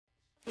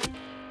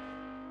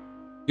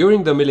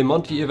During the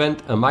Millimonti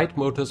event, a Might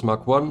Motors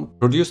Mark I,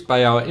 produced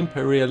by our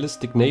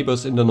imperialistic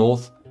neighbors in the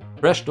north,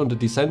 crashed on the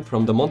descent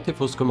from the Monte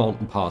Fusco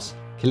mountain pass,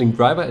 killing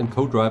driver and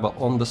co-driver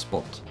on the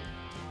spot.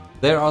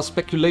 There are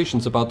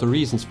speculations about the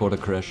reasons for the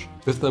crash,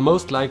 with the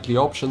most likely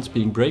options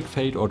being brake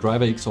fade or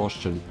driver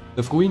exhaustion.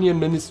 The Fuinian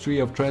Ministry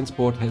of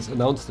Transport has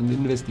announced an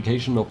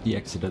investigation of the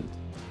accident.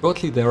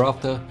 Shortly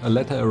thereafter, a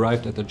letter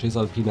arrived at the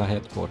Cisalpina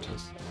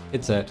headquarters.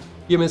 It said,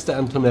 "Dear Mr.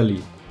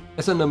 Antonelli,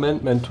 as an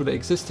amendment to the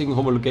existing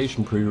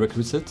homologation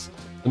prerequisites,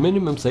 the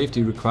minimum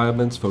safety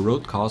requirements for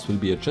road cars will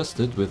be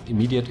adjusted with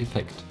immediate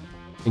effect.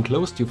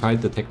 Enclosed you find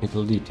the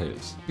technical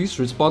details. Please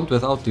respond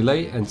without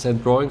delay and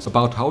send drawings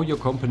about how your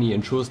company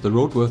ensures the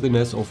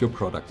roadworthiness of your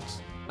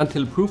products.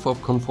 Until proof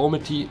of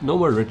conformity, no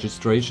more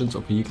registrations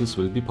of vehicles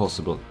will be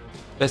possible.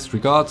 Best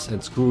regards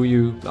and screw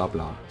you, blah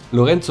blah."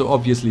 Lorenzo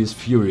obviously is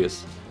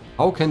furious.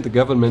 How can the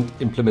government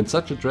implement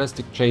such a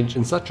drastic change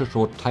in such a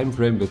short time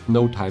frame with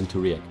no time to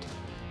react?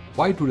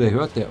 Why do they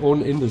hurt their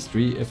own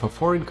industry if a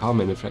foreign car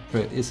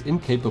manufacturer is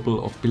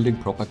incapable of building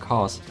proper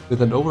cars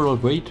with an overall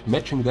weight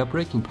matching their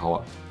braking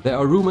power? There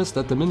are rumors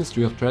that the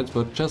Ministry of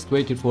Transport just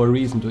waited for a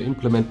reason to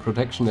implement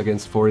protection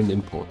against foreign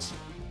imports.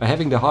 By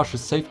having the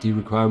harshest safety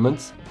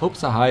requirements,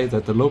 hopes are high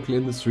that the local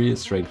industry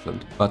is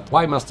strengthened. But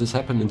why must this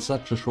happen in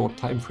such a short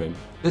time frame?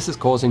 This is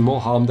causing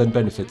more harm than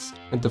benefits,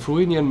 and the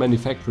Fuinian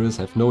manufacturers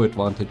have no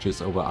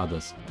advantages over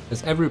others,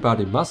 as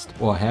everybody must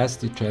or has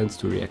the chance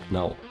to react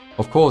now.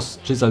 Of course,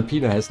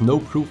 Cisalpina has no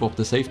proof of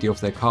the safety of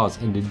their cars,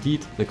 and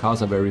indeed the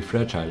cars are very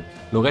fragile.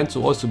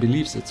 Lorenzo also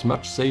believes it's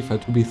much safer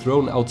to be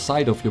thrown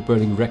outside of your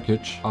burning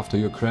wreckage after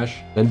your crash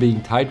than being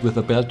tied with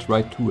a belt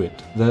right to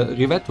it. The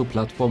Rivetto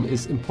platform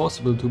is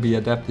impossible to be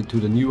adapted to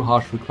the new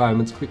harsh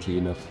requirements quickly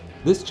enough.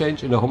 This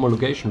change in the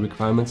homologation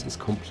requirements is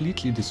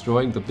completely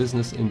destroying the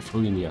business in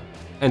Fuinia,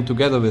 and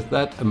together with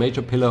that a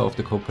major pillar of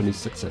the company's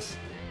success.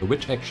 So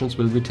which actions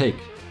will we take?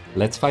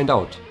 Let's find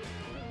out.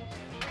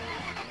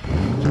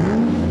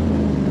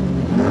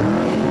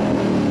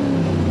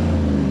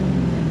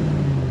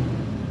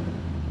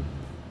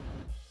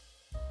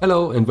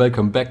 Hello and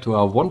welcome back to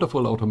our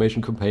wonderful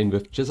automation campaign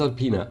with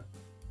Cisalpina.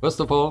 First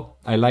of all,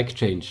 I like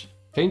change.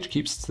 Change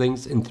keeps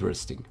things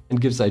interesting and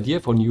gives idea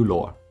for new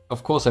lore.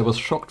 Of course I was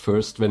shocked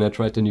first when I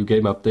tried the new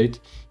game update,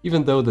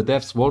 even though the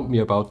devs warned me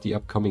about the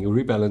upcoming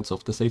rebalance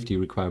of the safety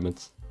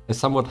requirements. I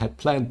somewhat had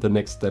planned the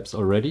next steps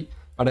already,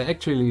 but I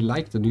actually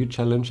like the new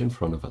challenge in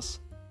front of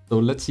us. So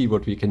let's see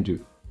what we can do.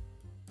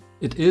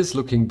 It is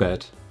looking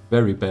bad,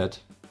 very bad.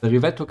 The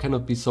Rivetto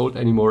cannot be sold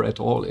anymore at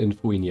all in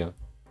Fuinia.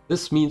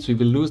 This means we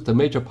will lose the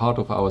major part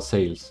of our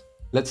sales.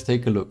 Let's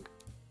take a look.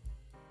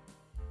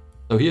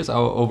 So here's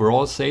our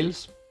overall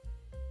sales.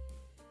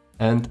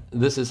 And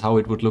this is how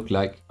it would look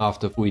like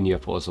after Fuinia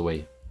falls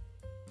away.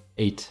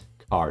 8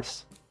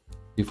 cars.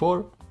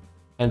 Before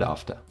and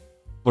after.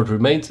 What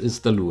remains is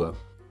the lure.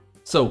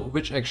 So,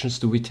 which actions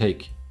do we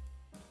take?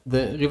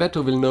 The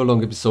Rivetto will no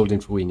longer be sold in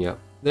Fuinia.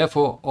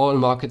 Therefore, all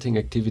marketing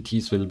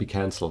activities will be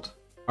cancelled.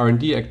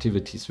 R&D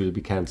activities will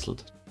be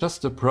cancelled.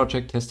 Just the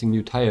project testing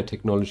new tire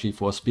technology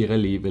for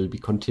Spirelli will be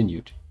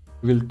continued.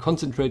 We will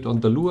concentrate on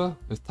the lure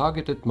with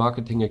targeted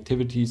marketing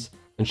activities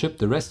and ship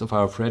the rest of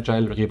our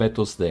fragile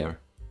Rivettos there.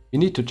 We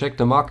need to check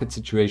the market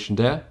situation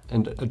there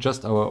and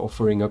adjust our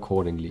offering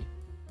accordingly.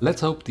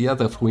 Let's hope the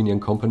other Fuinian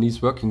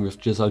companies working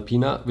with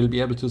Cisalpina will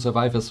be able to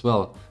survive as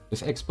well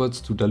with exports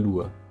to the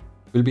lure.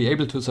 Will be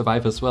able to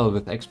survive as well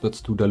with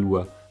exports to the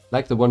lure,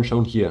 like the one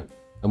shown here,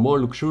 a more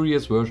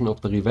luxurious version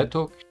of the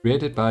Rivetto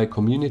created by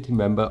community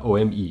member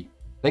OME.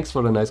 Thanks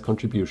for the nice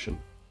contribution.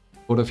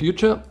 For the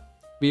future,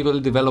 we will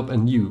develop a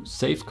new,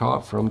 safe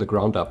car from the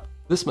ground up.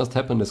 This must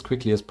happen as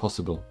quickly as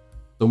possible.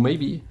 So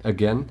maybe,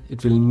 again,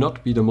 it will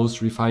not be the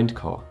most refined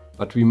car,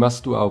 but we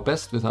must do our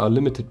best with our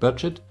limited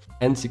budget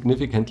and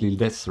significantly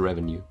less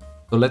revenue.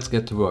 So let's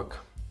get to work.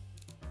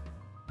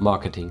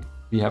 Marketing.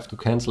 We have to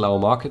cancel our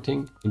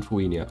marketing in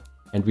Fuinia,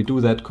 and we do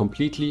that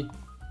completely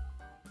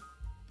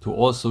to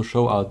also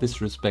show our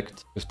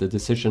disrespect with the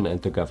decision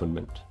and the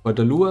government. For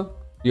the lure,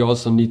 we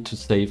also need to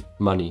save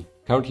money.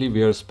 Currently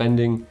we are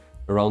spending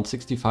around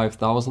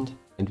 65,000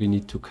 and we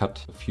need to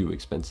cut a few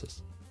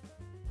expenses.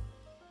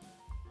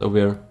 So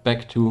we're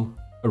back to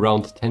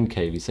around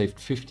 10k. We saved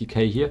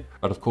 50k here,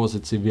 but of course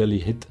it severely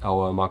hit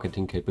our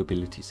marketing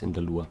capabilities in the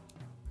lure.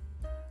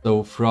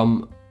 So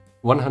from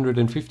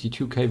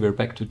 152k we're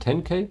back to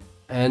 10k.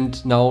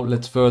 And now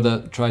let's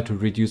further try to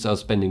reduce our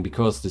spending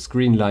because this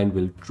green line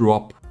will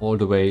drop all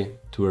the way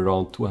to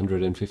around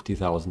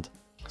 250,000.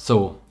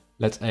 So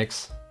let's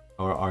X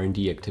our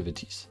R&D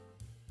activities.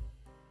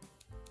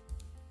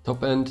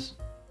 Top end,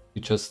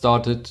 we just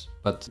started,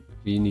 but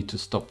we need to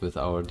stop with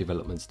our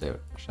developments there.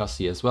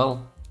 Chassis as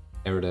well,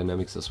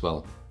 aerodynamics as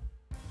well.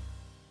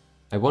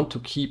 I want to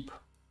keep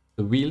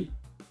the wheel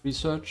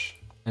research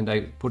and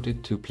I put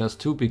it to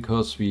 +2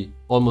 because we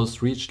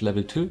almost reached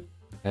level 2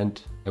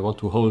 and I want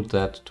to hold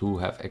that to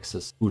have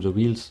access to the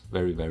wheels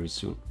very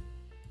soon.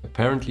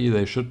 Apparently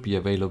they should be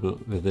available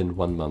within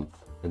 1 month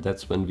and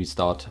that's when we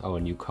start our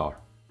new car.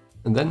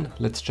 And then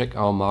let's check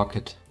our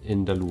market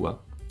in the lure.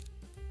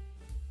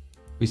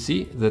 We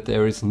see that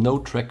there is no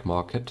track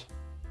market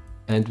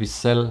and we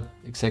sell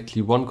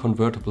exactly one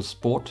convertible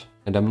sport,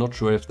 and I'm not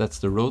sure if that's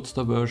the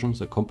roadster version,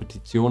 the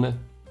Competizione,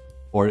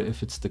 or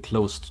if it's the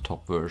closed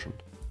top version.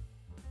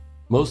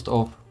 Most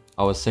of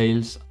our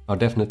sales are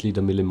definitely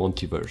the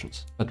Millimonti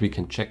versions, but we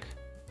can check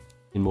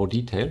in more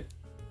detail.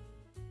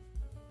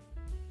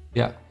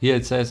 Yeah, here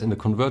it says in the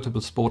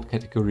convertible sport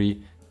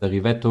category, the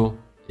Rivetto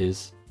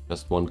is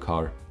just one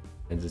car,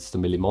 and it's the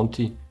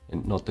Millimonti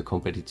and not the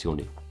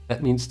Competizione.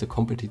 That means the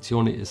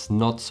Competizione is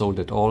not sold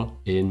at all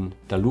in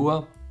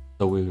Dalua,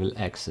 so we will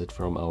exit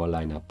from our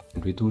lineup.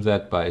 And we do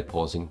that by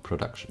pausing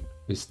production.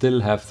 We still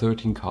have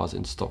 13 cars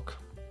in stock,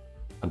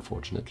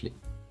 unfortunately.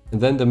 And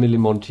then the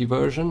Millimonti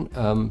version,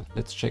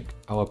 let's check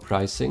our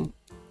pricing.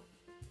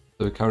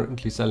 So we're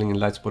currently selling in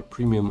Light Sport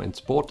Premium and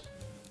Sport.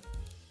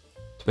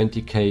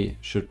 20k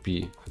should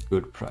be a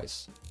good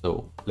price.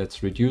 So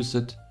let's reduce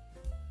it.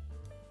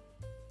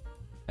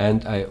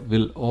 And I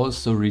will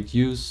also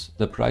reduce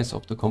the price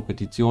of the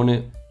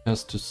Competizione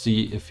just to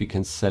see if we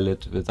can sell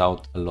it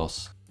without a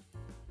loss.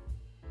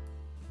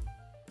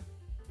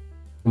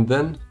 And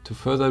then to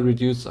further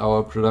reduce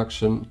our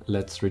production,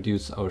 let's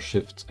reduce our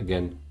shifts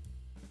again.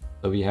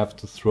 So we have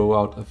to throw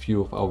out a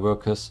few of our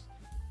workers.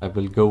 I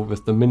will go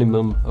with the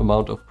minimum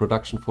amount of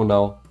production for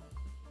now.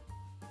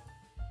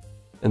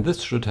 And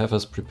this should have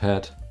us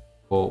prepared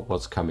for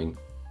what's coming.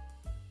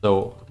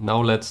 So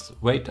now let's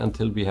wait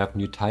until we have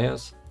new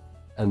tires,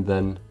 and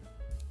then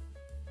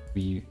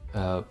we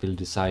will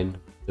design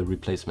the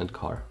replacement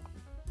car.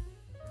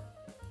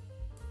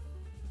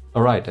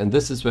 Alright, and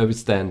this is where we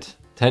stand.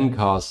 10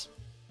 cars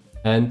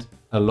and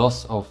a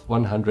loss of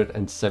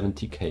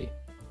 170k.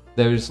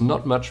 There is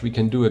not much we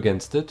can do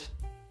against it,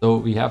 so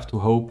we have to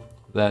hope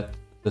that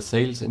the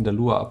sales in the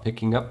Lua are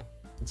picking up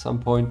at some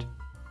point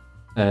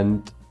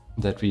and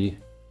that we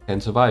can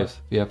survive.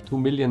 We have 2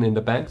 million in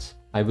the banks.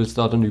 I will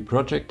start a new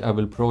project. I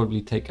will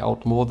probably take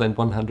out more than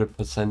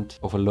 100%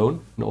 of a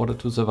loan in order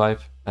to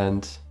survive.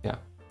 And yeah,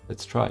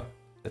 let's try.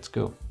 Let's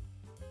go.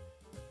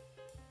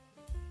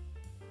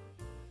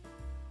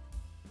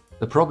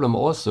 The problem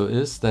also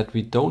is that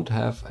we don't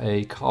have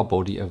a car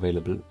body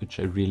available, which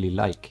I really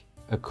like.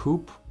 A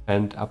coupe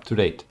and up to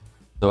date.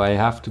 So I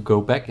have to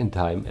go back in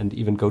time and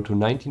even go to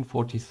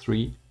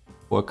 1943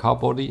 for a car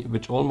body,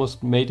 which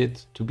almost made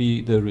it to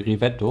be the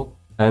Rivetto,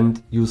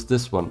 and use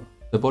this one.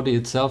 The body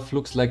itself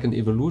looks like an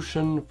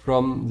evolution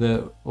from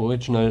the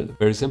original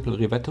very simple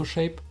Rivetto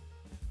shape.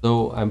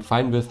 So I'm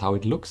fine with how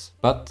it looks,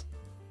 but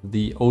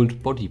the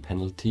old body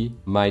penalty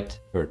might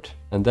hurt.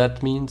 And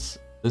that means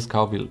this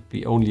car will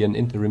be only an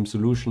interim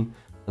solution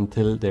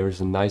until there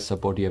is a nicer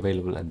body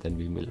available, and then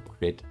we will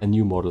create a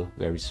new model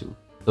very soon.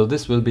 So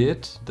this will be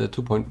it. The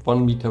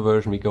 2.1 meter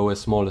version, we go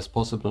as small as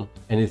possible.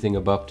 Anything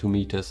above 2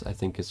 meters I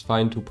think is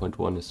fine.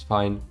 2.1 is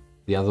fine.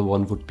 The other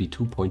one would be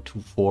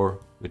 2.24,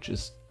 which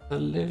is a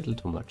little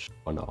too much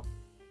for now.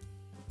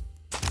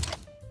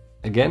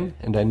 Again,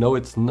 and I know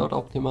it's not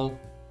optimal,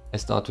 I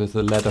start with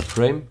a ladder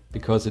frame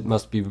because it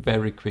must be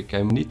very quick.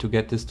 I need to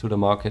get this to the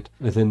market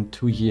within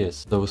 2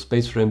 years. So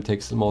space frame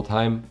takes more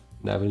time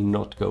and I will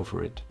not go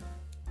for it.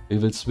 We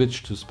will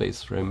switch to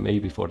space frame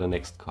maybe for the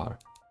next car.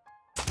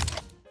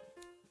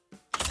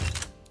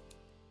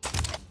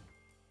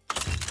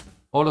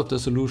 All of the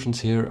solutions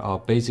here are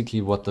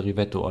basically what the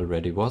Rivetto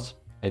already was.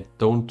 I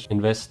don't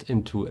invest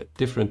into a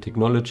different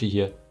technology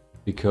here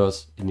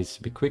because it needs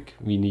to be quick.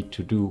 We need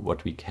to do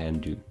what we can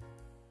do.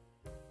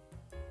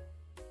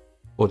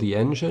 For the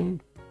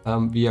engine,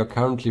 we are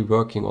currently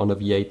working on a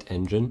V8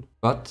 engine,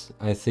 but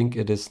I think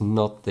it is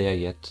not there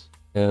yet.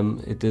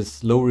 It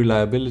is low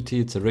reliability,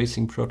 it's a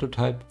racing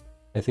prototype.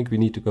 I think we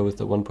need to go with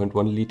the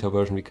 1.1 liter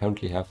version we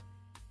currently have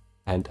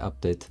and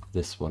update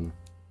this one.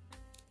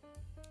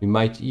 We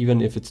might,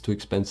 even if it's too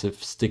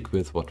expensive, stick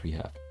with what we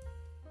have.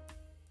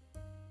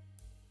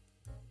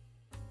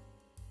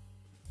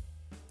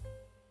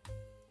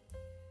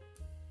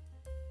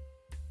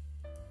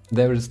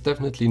 There is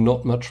definitely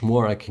not much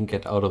more I can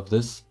get out of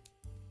this.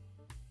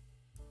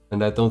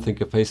 And I don't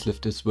think a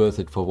facelift is worth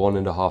it for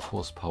 1.5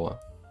 horsepower.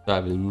 So I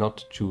will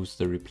not choose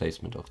the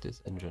replacement of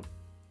this engine.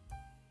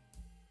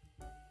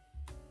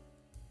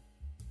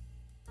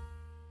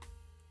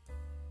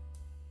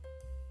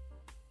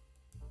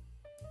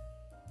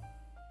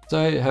 So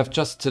I have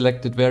just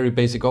selected very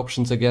basic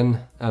options again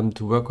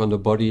to work on the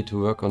body,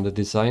 to work on the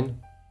design,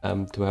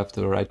 to have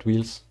the right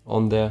wheels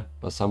on there,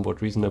 or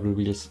somewhat reasonable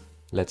wheels.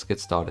 Let's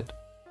get started.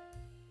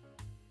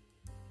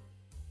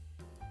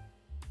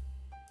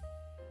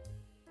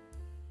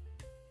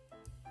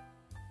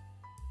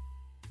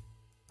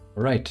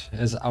 Right,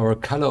 as our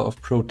color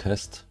of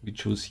protest, we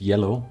choose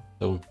yellow.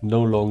 So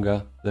no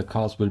longer the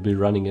cars will be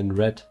running in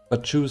red,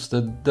 but choose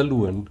the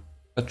Daluan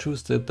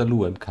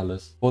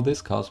colors for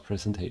this car's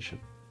presentation.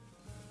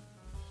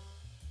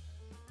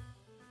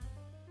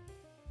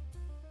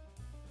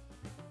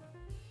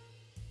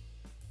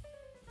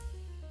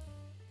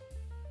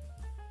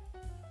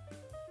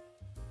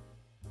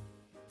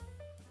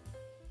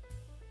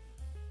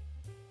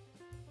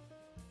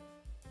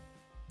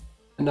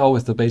 And now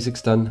with the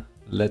basics done,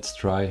 let's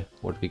try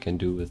what we can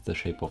do with the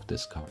shape of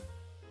this car.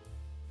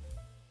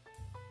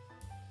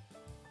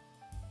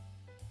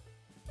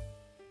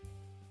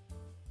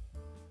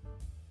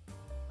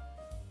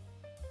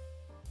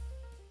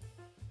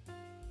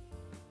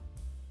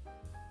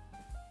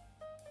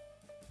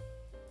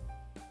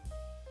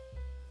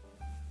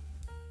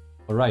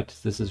 Alright,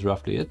 this is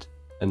roughly it.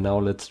 And now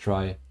let's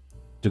try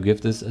to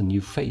give this a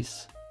new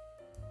face.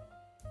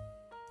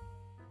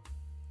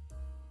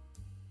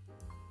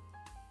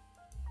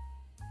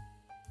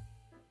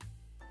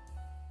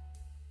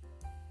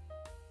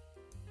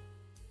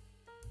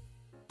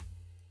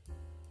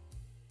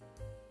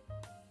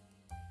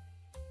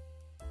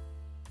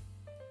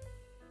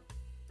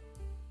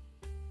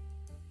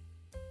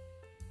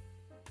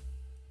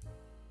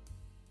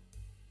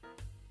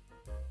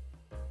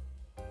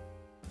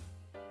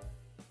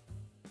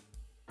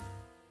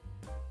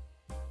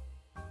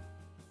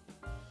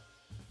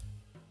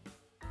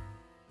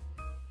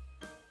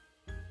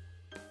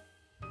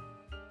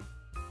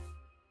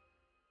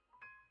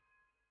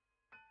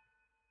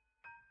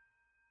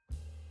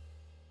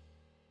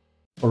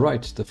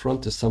 Alright, the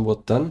front is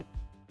somewhat done.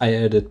 I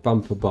added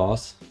bumper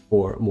bars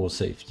for more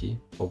safety,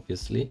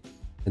 obviously.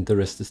 And the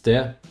rest is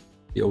there.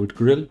 The old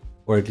grille,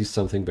 or at least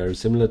something very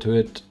similar to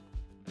it.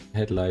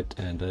 Headlight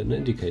and an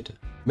indicator.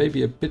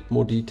 Maybe a bit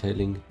more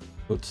detailing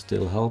would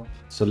still help.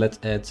 So let's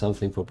add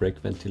something for brake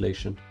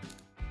ventilation.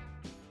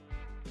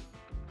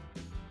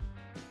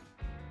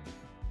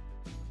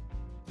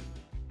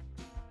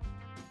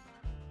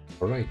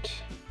 Alright.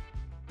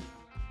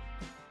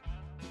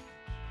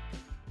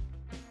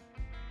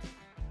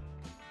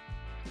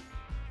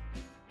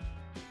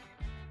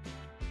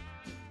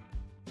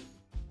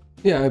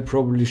 Yeah, I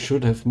probably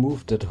should have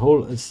moved that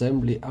whole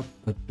assembly up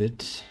a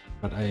bit,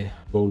 but I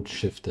won't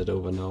shift it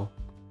over now.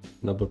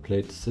 Number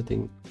plate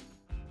sitting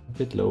a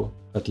bit low,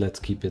 but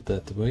let's keep it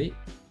that way.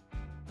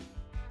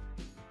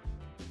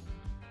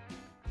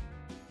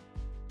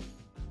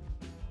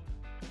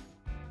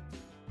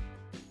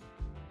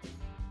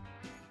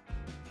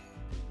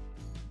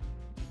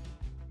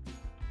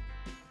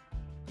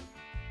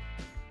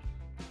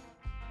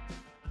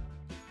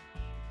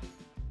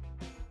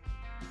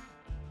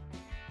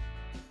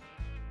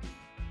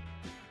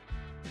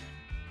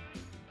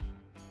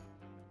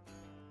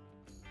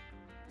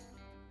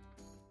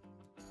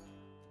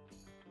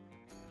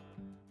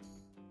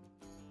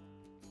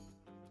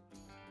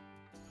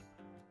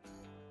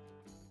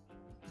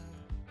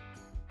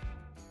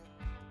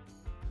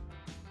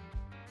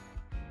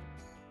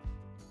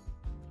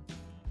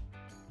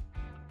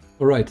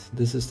 Alright,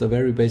 this is the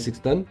very basics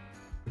done.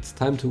 It's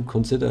time to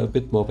consider a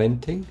bit more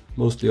venting,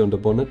 mostly on the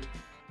bonnet.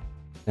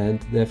 And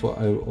therefore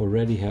I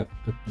already have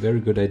a very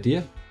good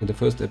idea. In the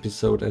first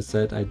episode I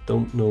said I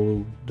don't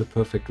know the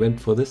perfect vent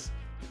for this.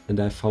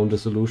 And I found a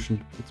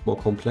solution. It's more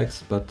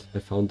complex, but I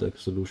found a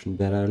solution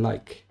that I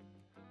like.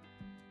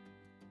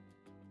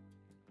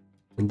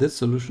 And this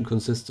solution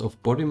consists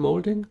of body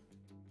molding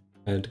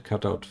and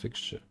cutout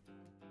fixture.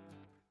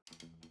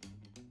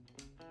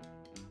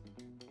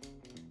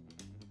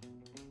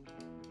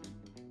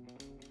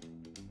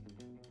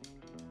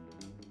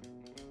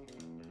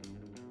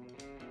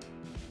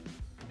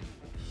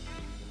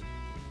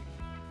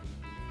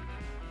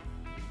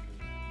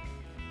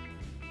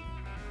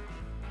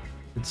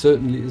 It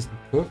certainly isn't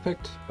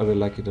perfect, but I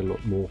like it a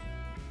lot more.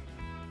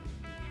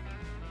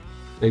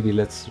 Maybe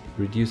let's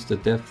reduce the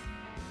depth.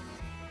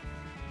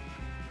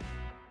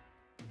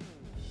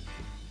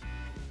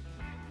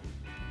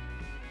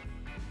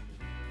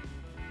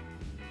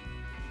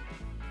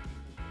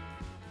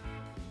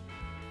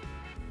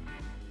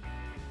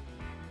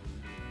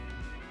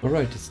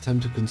 Alright, it's time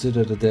to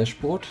consider the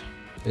dashboard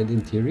and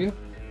interior.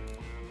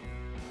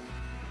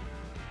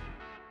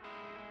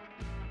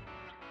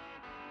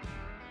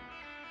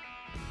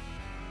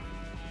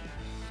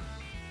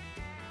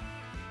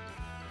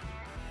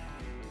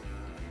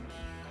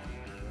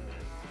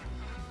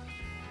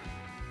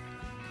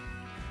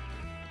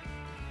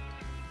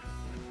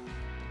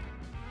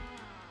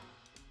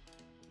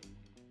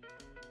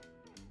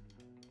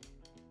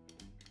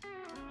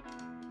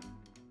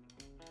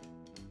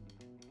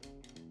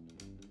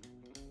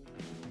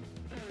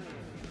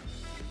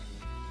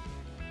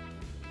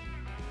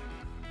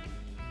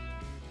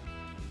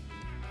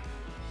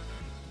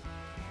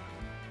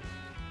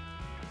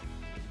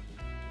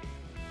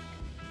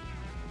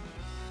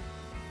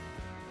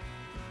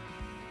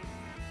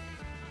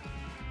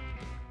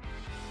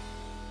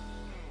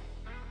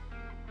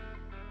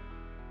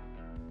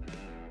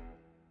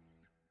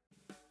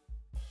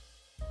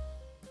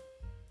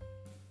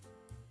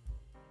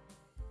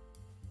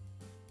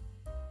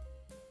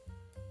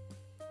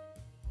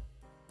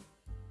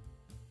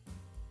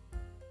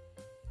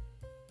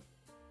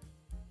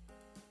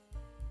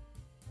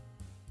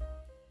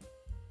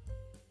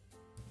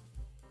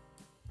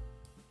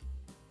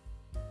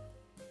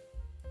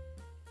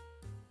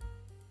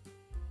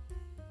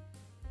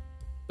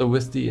 So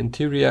with the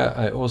interior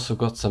I also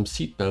got some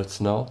seat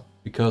belts now,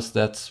 because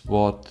that's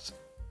what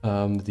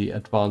the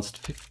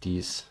Advanced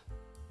 50s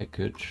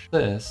package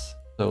says.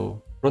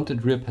 So front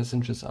and rear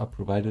passengers are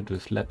provided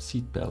with lap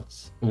seat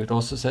belts. And it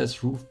also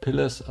says roof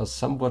pillars are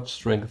somewhat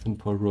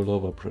strengthened for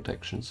rollover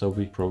protection. So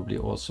we probably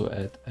also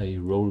add a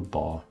roll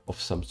bar of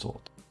some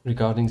sort.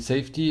 Regarding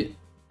safety,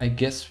 I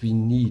guess we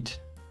need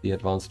the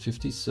advanced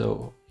 50.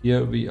 So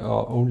here we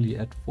are only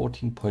at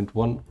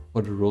 14.1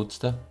 for the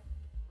Roadster.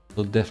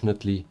 So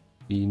definitely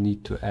we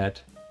need to add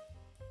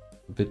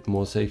a bit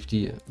more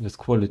safety with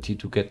quality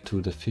to get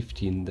to the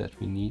 15 that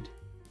we need.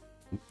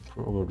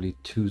 Probably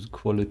 2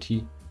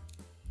 quality.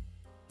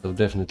 So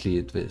definitely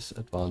it is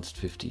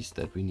advanced 50s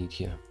that we need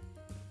here.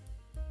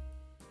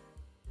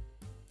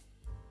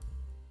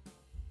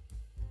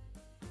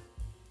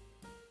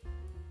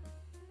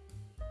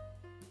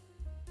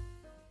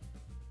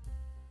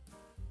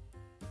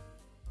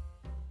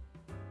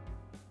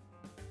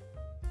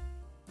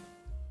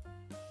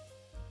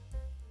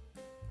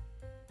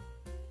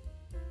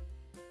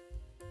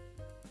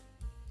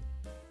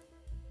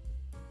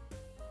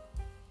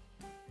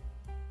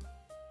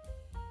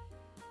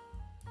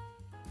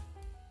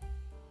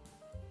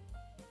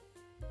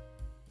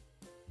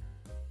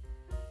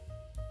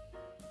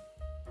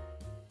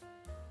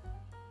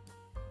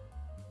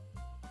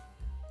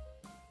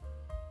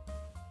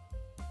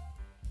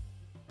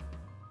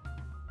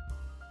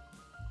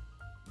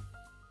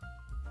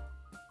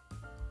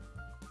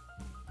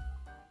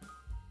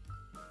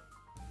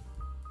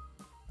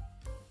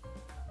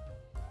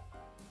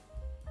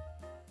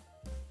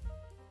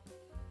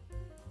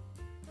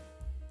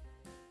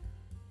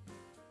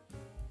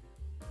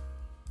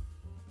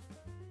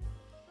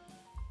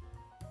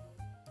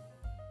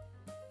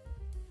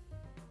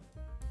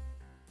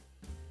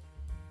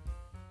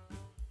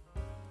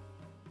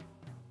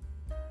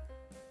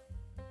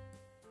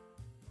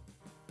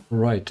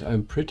 Right,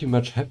 I'm pretty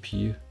much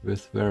happy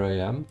with where I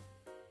am.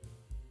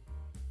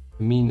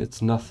 I mean,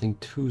 it's nothing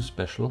too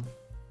special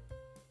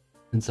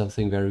and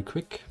something very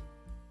quick.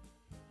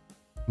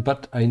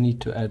 But I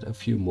need to add a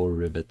few more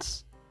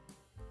rivets.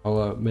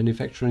 Our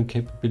manufacturing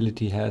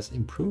capability has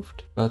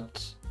improved,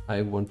 but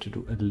I want to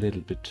do a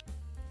little bit.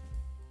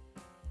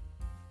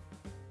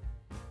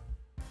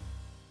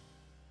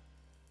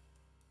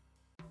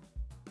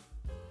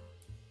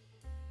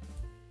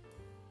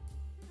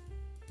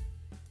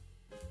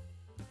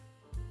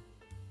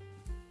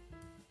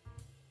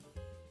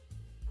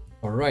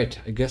 Alright,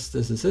 I guess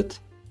this is it.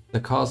 The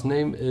car's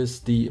name is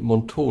the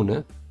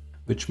Montone,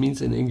 which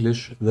means in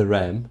English the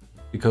ram,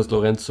 because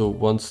Lorenzo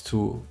wants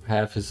to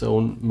have his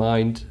own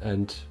mind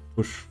and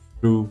push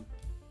through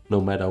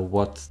no matter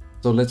what.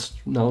 So let's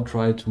now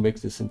try to make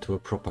this into a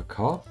proper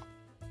car.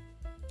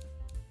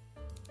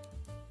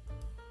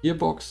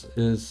 Gearbox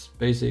is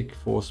basic,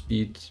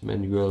 4-speed,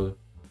 manual,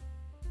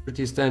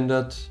 pretty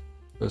standard.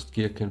 First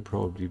gear can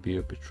probably be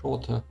a bit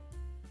shorter.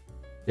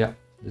 Yeah,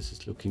 this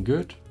is looking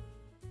good.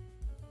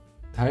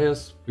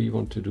 Tires, we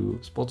want to do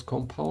sports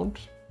compound,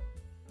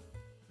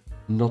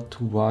 not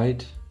too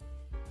wide,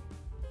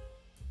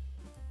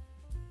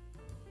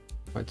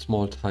 quite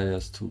small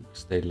tires to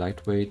stay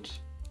lightweight.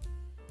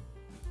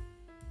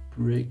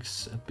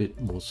 Brakes a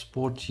bit more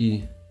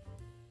sporty,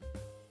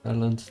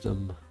 balance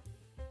them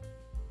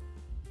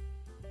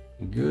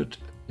good,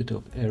 a bit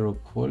of aero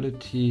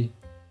quality,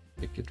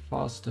 make it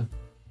faster.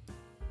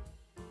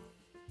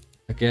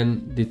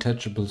 Again,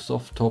 detachable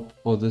soft top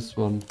for this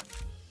one.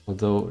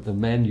 Although the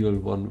manual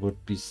one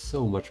would be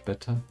so much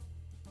better.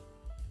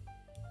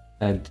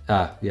 And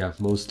yeah,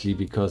 mostly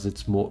because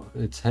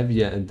it's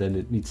heavier and then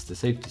it meets the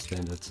safety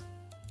standards.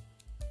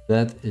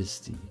 That is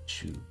the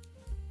issue.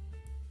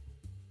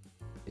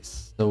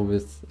 Yes. So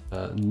with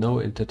no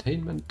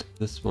entertainment,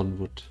 this one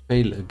would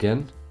fail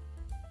again.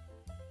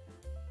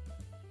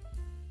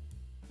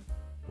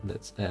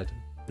 Let's add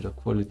a bit of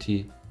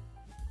quality.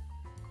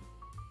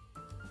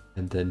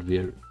 And then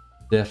we're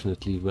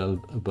definitely well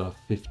above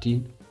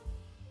 15.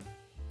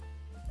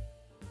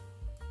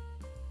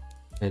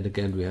 And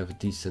again, we have a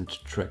decent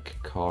track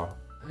car.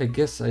 I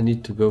guess I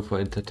need to go for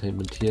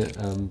entertainment here,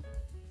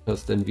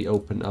 because then we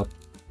open up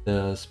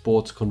the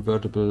sports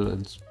convertible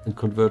and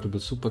convertible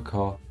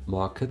supercar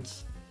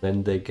markets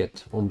when they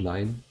get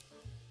online.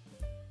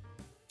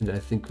 And I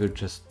think we're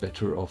just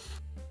better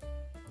off.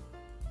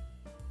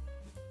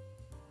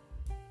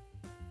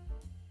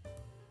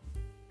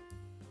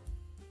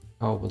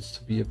 Car wants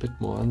to be a bit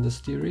more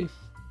understeery.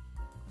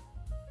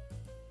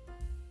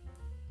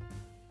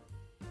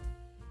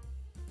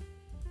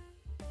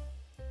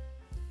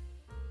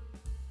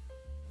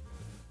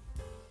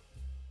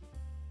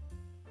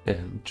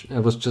 And I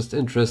was just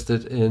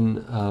interested in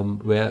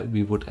where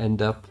we would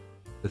end up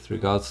with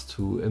regards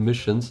to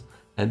emissions,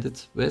 and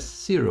it's with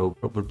 0,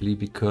 probably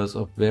because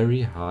of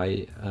very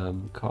high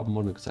carbon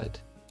monoxide.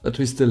 But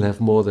we still have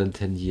more than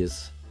 10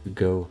 years to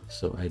go,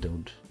 so I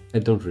don't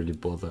really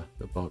bother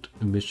about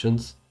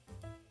emissions.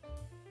 In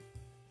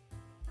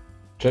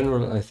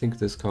general, I think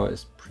this car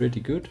is pretty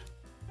good.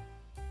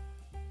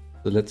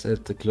 So let's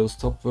add the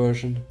closed top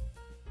version,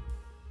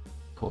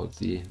 called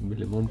the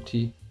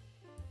Millimonti.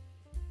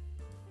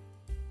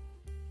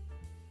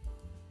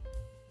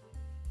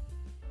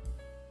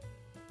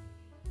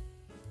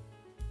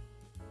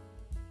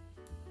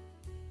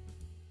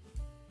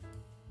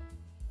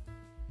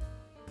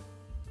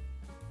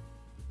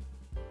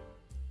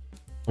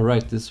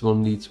 Alright, this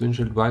one needs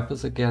windshield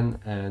wipers again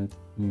and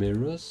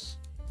mirrors.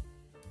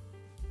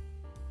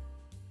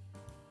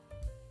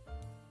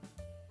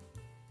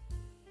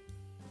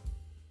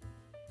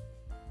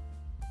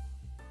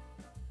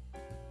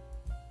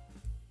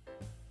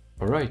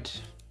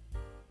 Alright,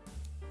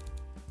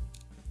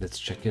 let's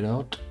check it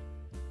out.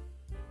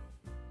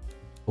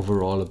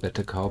 Overall a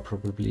better car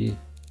probably.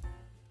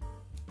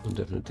 And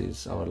definitely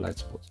is our Light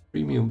Sports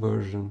Premium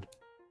version.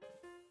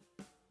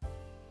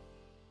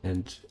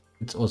 And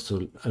it's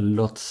also a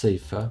lot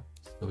safer,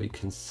 so we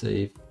can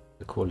save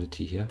the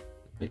quality here,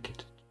 make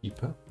it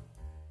cheaper.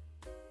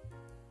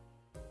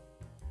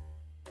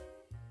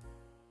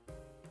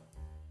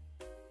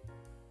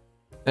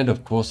 And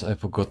of course I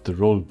forgot the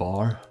roll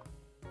bar.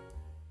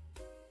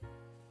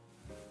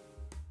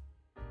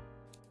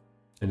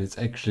 And it's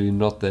actually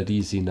not that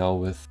easy now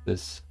with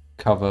this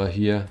cover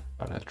here,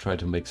 but I'll try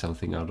to make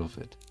something out of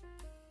it.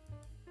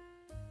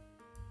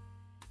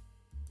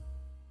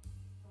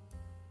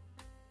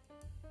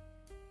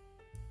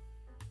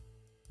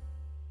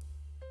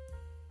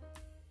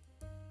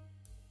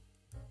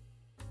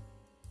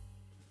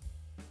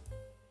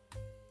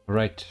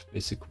 Alright,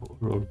 basic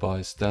roll bar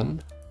is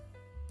done.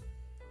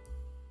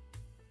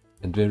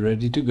 And we're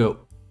ready to go.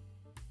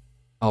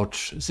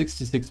 Ouch,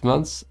 66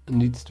 months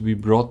needs to be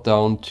brought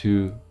down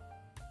to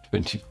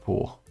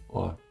 24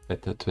 or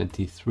better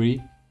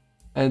 23.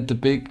 And the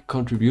big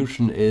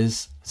contribution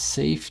is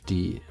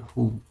safety.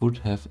 Who would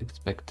have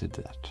expected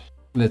that?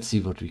 Let's see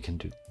what we can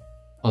do.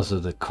 Also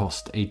the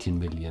cost 18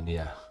 million,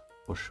 yeah,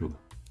 for sure.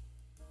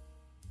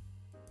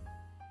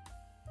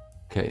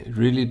 Okay,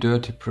 really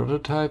dirty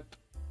prototype.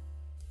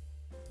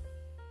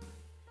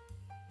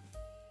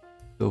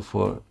 So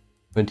for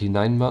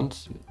 29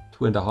 months,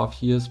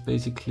 2.5 years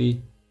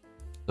basically.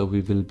 So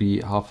we will be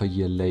half a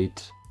year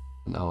late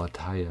on our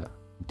tire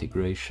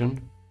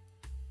integration,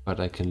 but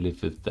I can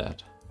live with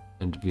that.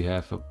 And we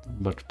have a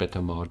much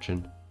better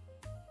margin.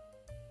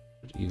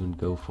 Could even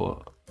go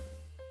for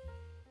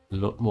a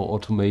lot more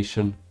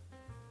automation,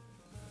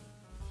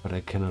 but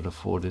I cannot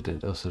afford it,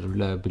 and also the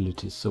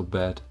reliability is so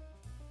bad.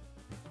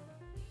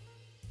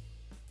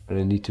 And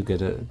I need to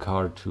get a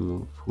car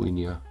to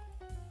Fuinia.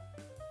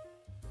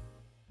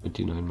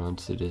 29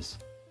 months it is.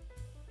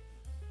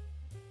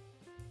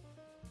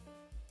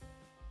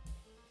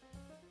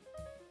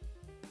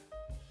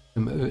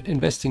 I'm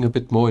investing a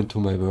bit more into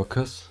my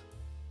workers,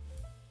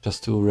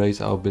 just to raise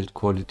our build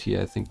quality.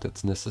 I think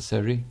that's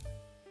necessary.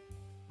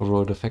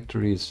 Overall the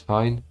factory is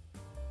fine,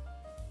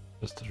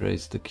 just to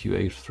raise the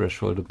QA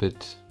threshold a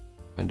bit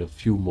and a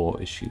few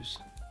more issues.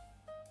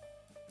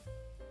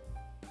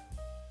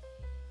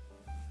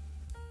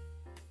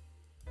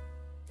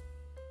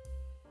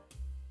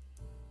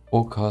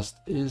 Forecast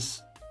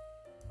is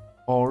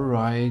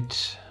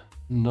alright,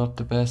 not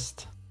the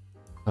best,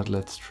 but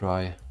let's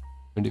try.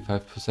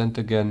 25%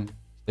 again,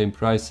 same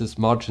prices.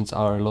 Margins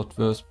are a lot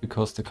worse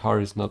because the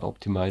car is not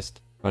optimized,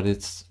 but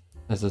it's,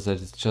 as I said,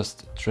 it's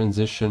just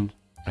transition,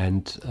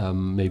 and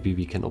maybe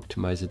we can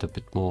optimize it a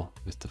bit more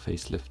with the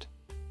facelift.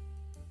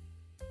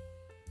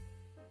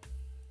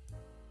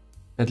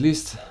 At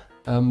least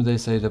they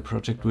say the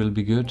project will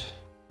be good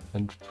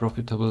and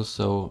profitable,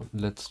 so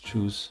let's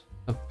choose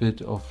a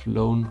bit of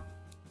loan.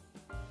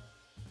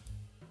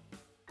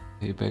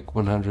 Pay back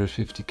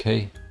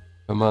 150k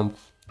per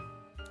month,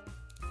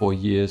 4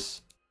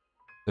 years,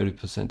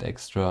 30%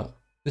 extra.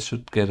 This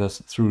should get us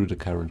through the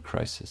current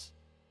crisis.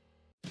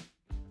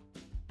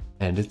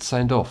 And it's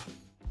signed off.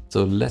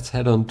 So let's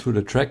head on to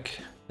the track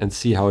and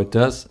see how it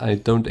does. I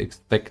don't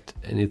expect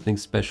anything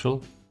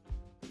special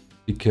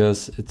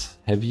because it's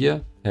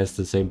heavier, has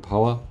the same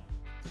power.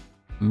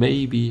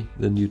 Maybe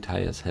the new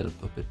tires help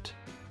a bit.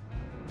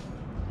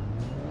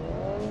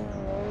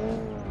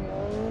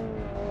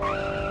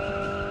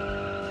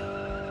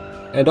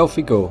 And off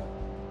we go.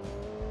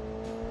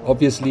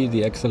 Obviously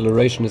the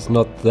acceleration is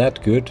not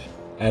that good,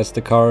 as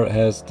the car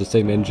has the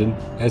same engine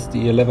as the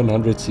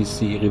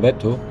 1100cc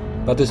Rivetto,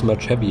 but is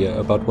much heavier,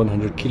 about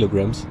 100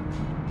 kilograms.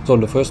 So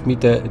on the first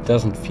meter it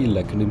doesn't feel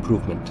like an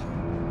improvement.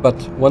 But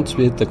once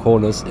we hit the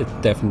corners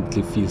it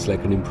definitely feels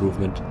like an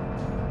improvement.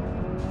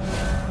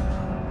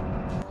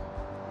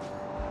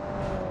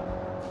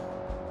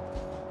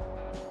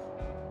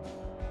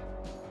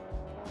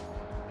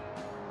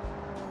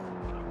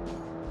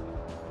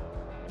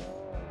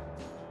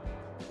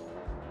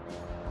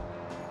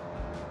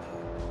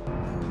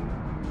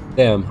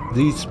 Damn,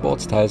 these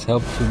sports tires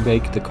help to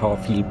make the car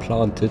feel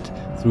planted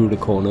through the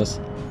corners.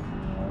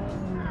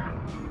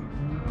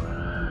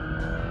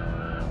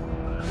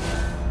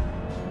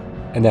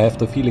 And I have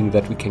the feeling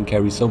that we can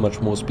carry so much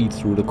more speed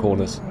through the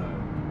corners.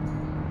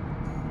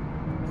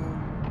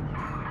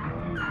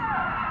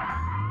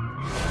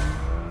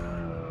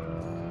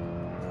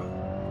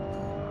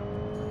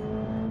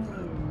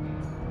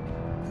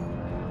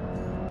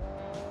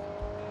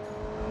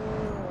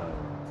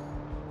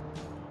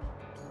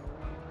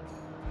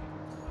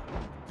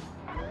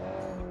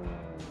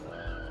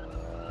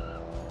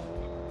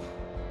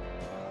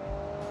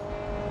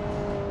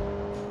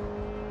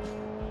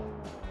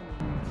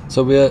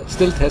 So we're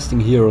still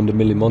testing here on the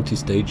Millimonti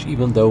stage,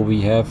 even though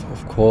we have,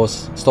 of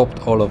course,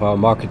 stopped all of our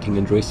marketing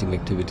and racing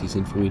activities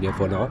in Florida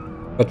for now.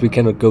 But we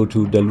cannot go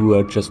to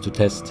Dalua just to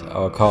test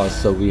our cars,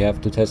 so we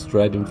have to test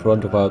right in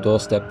front of our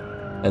doorstep.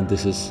 And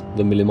this is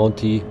the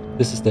Millimonti,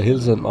 this is the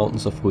hills and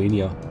mountains of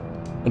Ruenia.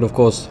 And of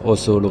course,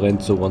 also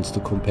Lorenzo wants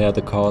to compare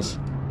the cars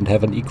and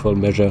have an equal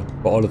measure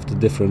for all of the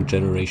different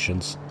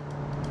generations.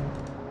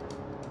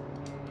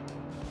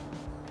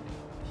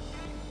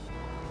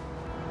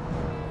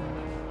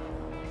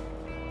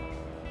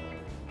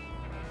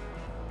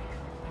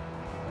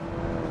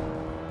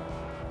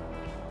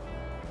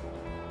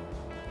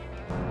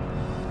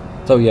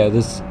 So yeah,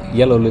 this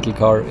yellow little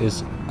car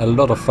is a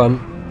lot of fun,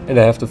 and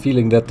I have the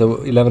feeling that the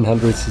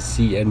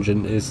 1100cc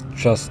engine is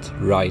just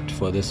right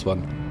for this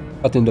one.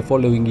 But in the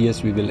following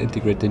years we will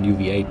integrate the new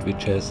V8,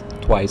 which has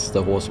twice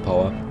the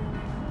horsepower.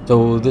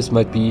 So this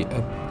might be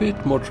a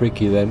bit more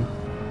tricky then.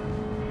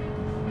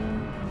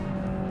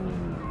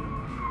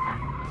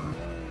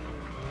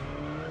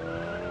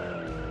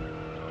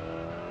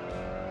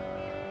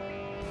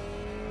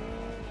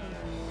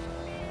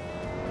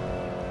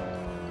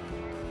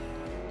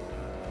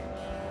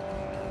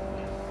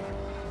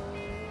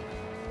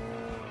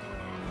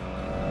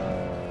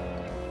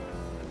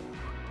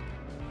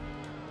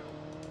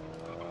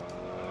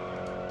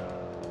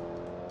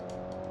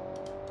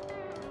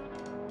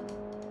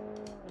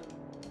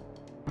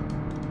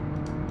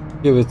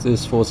 Here with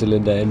this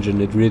 4-cylinder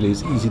engine it really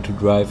is easy to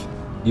drive.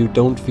 You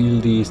don't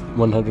feel these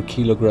 100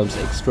 kilograms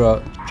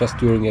extra just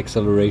during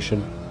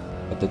acceleration,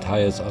 but the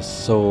tires are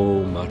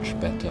so much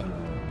better.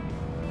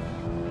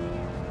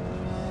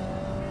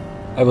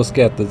 I was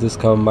scared that this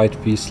car might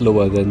be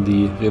slower than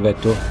the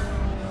Rivetto,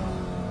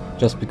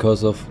 just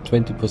because of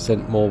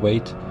 20% more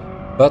weight,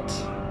 but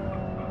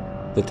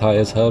the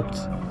tires helped,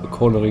 the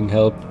cornering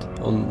helped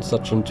on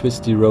such a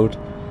twisty road.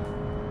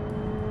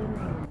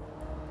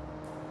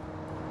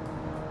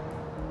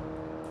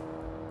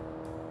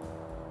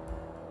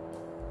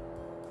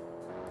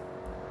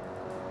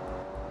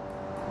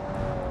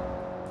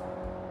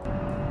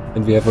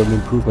 And we have an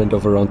improvement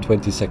of around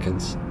 20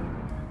 seconds.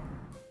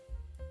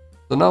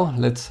 So now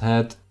let's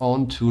head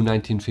on to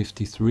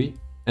 1953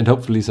 and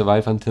hopefully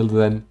survive until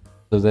then,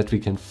 so that we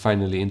can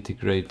finally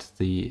integrate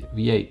the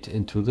V8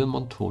 into the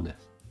Montone.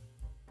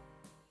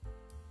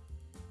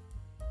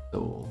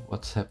 So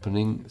what's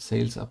happening?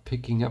 Sales are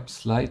picking up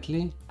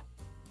slightly.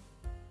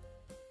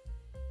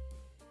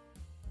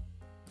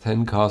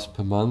 10 cars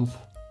per month,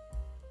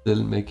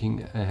 still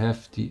making a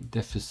hefty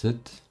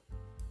deficit.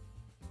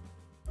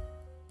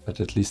 But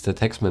at least the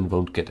taxman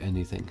won't get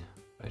anything,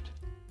 right?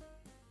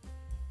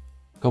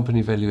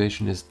 Company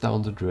valuation is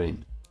down the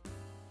drain.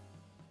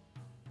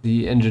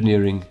 The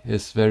engineering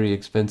is very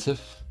expensive,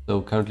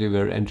 so currently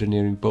we're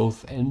engineering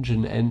both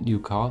engine and new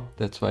car.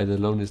 That's why the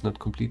loan is not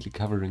completely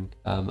covering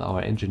our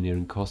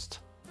engineering cost.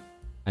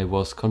 I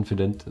was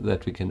confident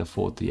that we can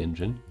afford the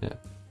engine. Yeah,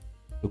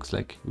 looks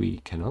like we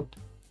cannot.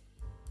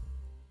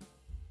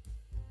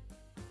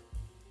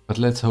 But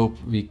let's hope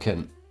we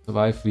can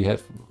survive. We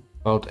have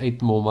about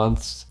 8 more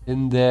months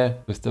in there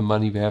with the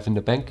money we have in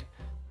the bank,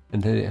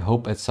 and I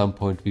hope at some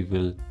point we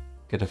will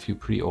get a few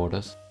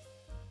pre-orders.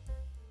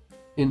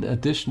 In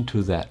addition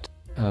to that,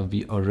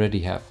 we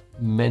already have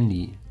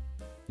many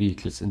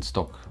vehicles in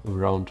stock,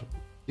 around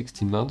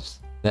 16 months.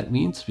 That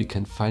means we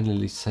can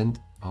finally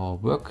send our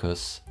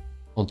workers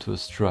onto a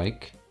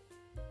strike.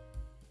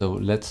 So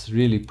let's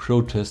really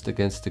protest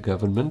against the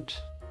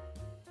government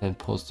and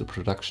pause the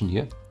production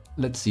here.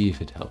 Let's see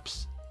if it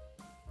helps.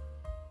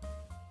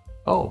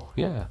 Oh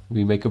yeah,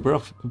 we make a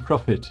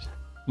profit.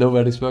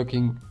 Nobody's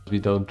working. We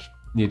don't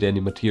need any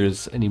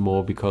materials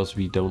anymore because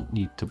we don't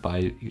need to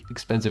buy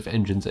expensive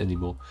engines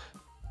anymore.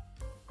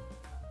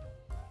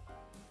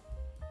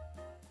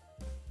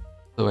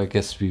 So I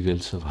guess we will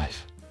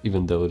survive,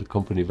 even though the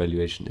company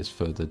valuation is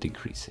further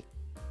decreasing.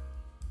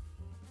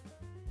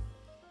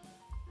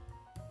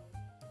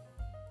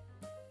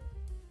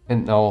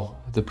 And now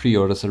the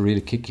pre-orders are really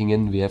kicking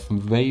in. We have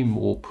way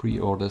more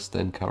pre-orders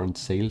than current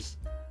sales.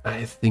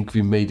 I think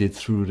we made it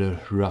through the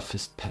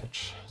roughest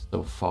patch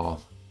so far.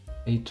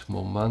 8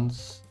 more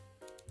months,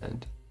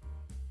 and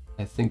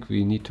I think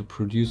we need to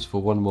produce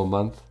for 1 more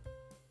month.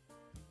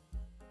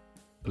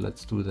 So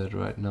let's do that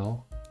right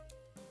now,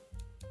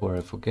 before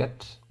I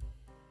forget,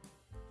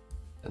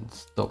 and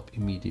stop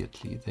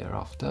immediately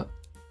thereafter.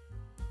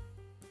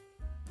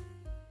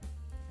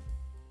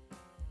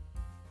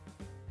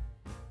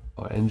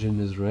 Our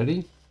engine is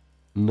ready.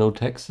 No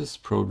taxes,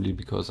 probably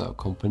because our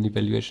company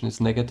valuation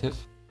is negative.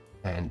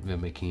 And we're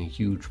making a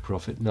huge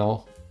profit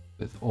now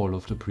with all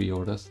of the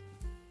pre-orders.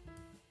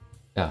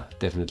 Yeah,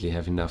 definitely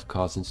have enough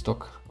cars in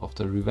stock of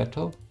the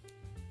Rivetto.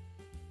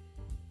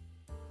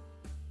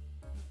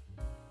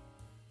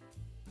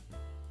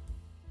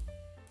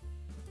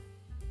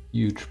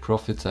 Huge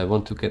profits. I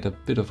want to get a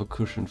bit of a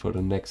cushion for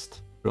the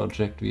next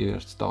project we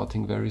are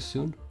starting very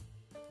soon.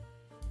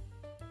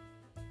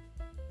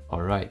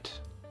 Alright,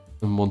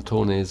 the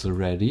Montone is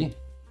ready.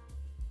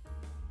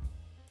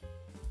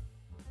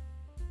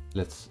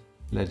 Let's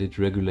let it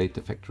regulate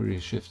the factory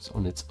shifts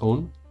on its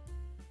own.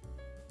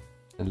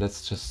 And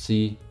let's just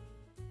see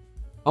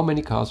how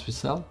many cars we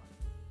sell.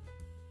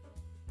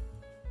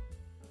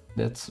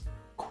 That's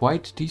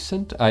quite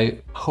decent. I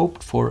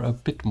hoped for a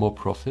bit more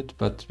profit,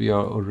 but we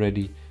are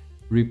already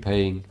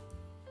repaying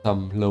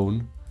some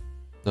loan.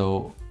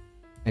 So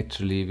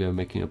actually we are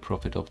making a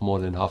profit of more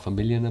than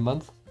 500,000 a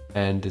month.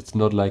 And it's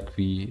not like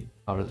we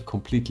are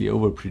completely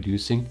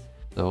overproducing.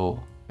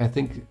 So I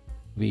think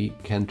we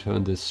can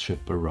turn this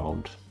ship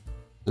around.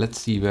 Let's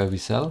see where we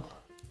sell.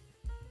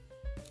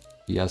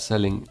 We are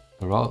selling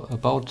around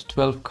about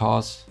 12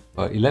 cars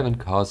or 11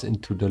 cars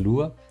into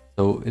Dalua.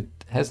 So it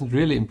hasn't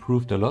really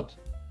improved a lot.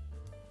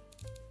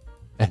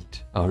 And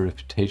our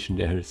reputation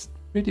there is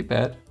pretty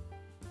bad.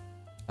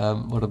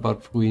 What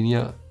about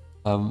Fruinia?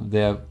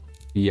 There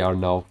we are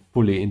now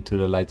fully into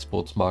the light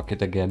sports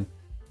market again.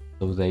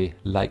 So they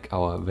like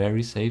our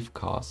very safe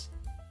cars.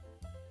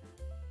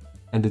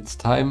 And it's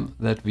time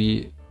that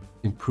we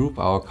improve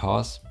our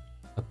cars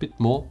a bit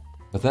more.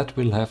 But that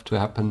will have to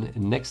happen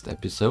in next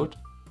episode.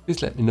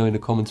 Please let me know in the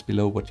comments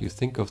below what you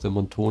think of the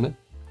Montone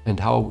and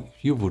how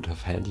you would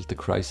have handled the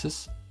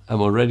crisis.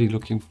 I'm already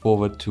looking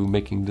forward to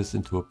making this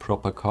into a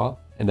proper car,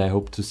 and I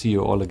hope to see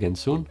you all again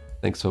soon.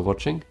 Thanks for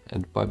watching,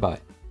 and bye bye.